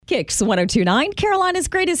Kicks 1029, Carolina's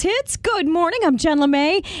greatest hits. Good morning, I'm Jen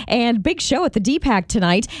LeMay, and big show at the DPAC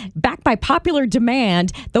tonight. Backed by popular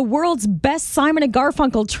demand, the world's best Simon &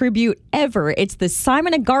 Garfunkel tribute ever. It's the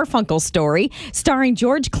Simon & Garfunkel story, starring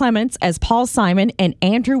George Clements as Paul Simon and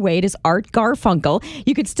Andrew Wade as Art Garfunkel.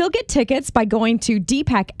 You could still get tickets by going to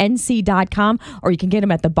dpacnc.com, or you can get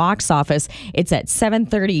them at the box office. It's at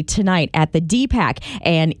 7:30 tonight at the DPAC.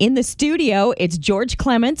 And in the studio, it's George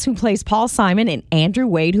Clements, who plays Paul Simon, and Andrew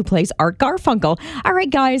Wade, who plays Art Garfunkel. All right,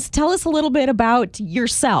 guys, tell us a little bit about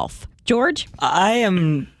yourself. George? I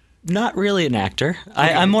am not really an actor.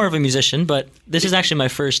 I'm more of a musician, but this is actually my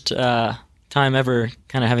first time ever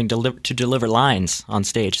kind of having to deliver lines on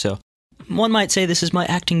stage. So one might say this is my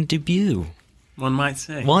acting debut. One might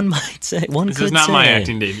say. This is not my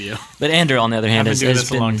acting debut. But Andrew, on the other hand, has this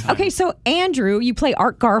been... a long time. Okay, so Andrew, you play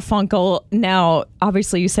Art Garfunkel. Now,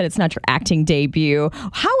 obviously, you said it's not your acting debut.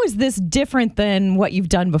 How is this different than what you've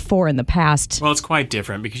done before in the past? Well, it's quite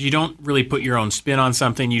different because you don't really put your own spin on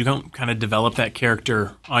something. You don't kind of develop that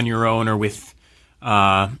character on your own or with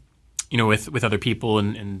other people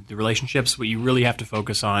and the relationships. What you really have to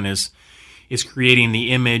focus on is creating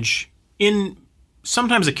the image in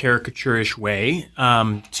sometimes a caricaturish way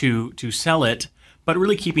to sell it, but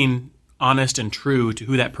really keeping honest and true to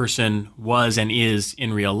who that person was and is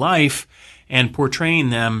in real life, and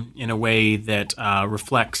portraying them in a way that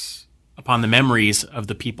reflects upon the memories of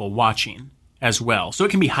the people watching as well. So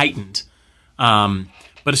it can be heightened,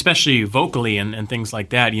 but especially vocally and things like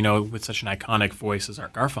that, with such an iconic voice as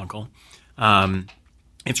Art Garfunkel,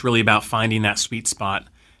 it's really about finding that sweet spot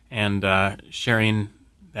and sharing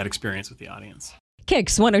that experience with the audience.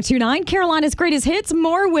 Kicks 1029, Carolina's greatest hits.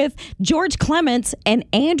 More with George Clements and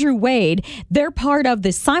Andrew Wade. They're part of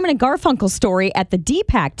the Simon & Garfunkel story at the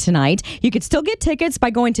DPAC tonight. You could still get tickets by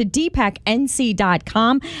going to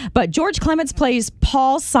dpacnc.com. But George Clements plays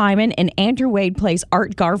Paul Simon and Andrew Wade plays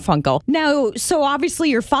Art Garfunkel. Now, so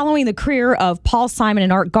obviously you're following the career of Paul Simon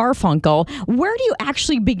and Art Garfunkel. Where do you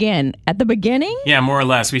actually begin? At the beginning? Yeah, more or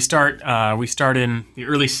less. We start in the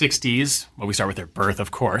early 60s. Well, we start with their birth,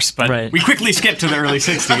 of course, but we quickly skip to the early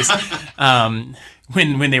 60s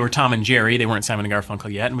when they were Tom and Jerry. They weren't Simon and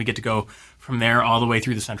Garfunkel yet, and we get to go from there all the way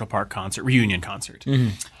through the Central Park reunion concert.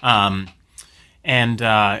 Mm-hmm. And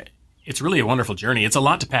it's really a wonderful journey. It's a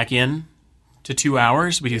lot to pack in to 2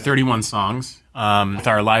 hours. We do 31 songs with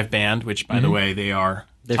our live band, which, by the way, they're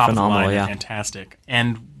top of the line, they're fantastic.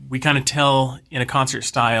 And we kind of tell, in a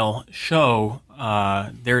concert-style show,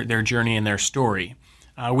 their journey and their story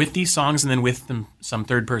with these songs, and then with some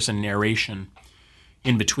third-person narration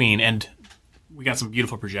in between. And we got some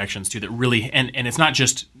beautiful projections too that really, and it's not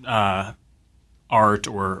just art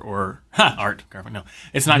or art, no,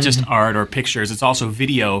 it's not just art or pictures. It's also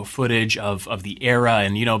video footage of the era,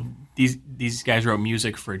 and these guys wrote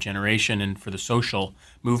music for a generation and for the social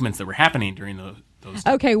movements that were happening during those.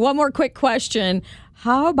 Okay, one more quick question.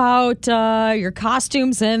 How about your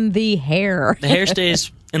costumes and the hair? The hair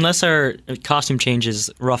stays, unless our costume changes,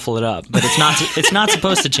 ruffle it up, but it's not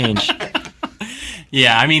supposed to change.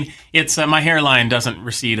 Yeah, I mean, it's my hairline doesn't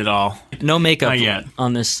recede at all. No makeup Not yet.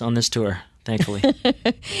 on this tour, thankfully.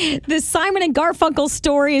 The Simon & Garfunkel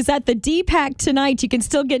story is at the DPAC tonight. You can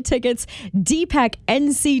still get tickets,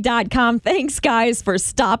 dpacnc.com. Thanks, guys, for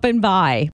stopping by.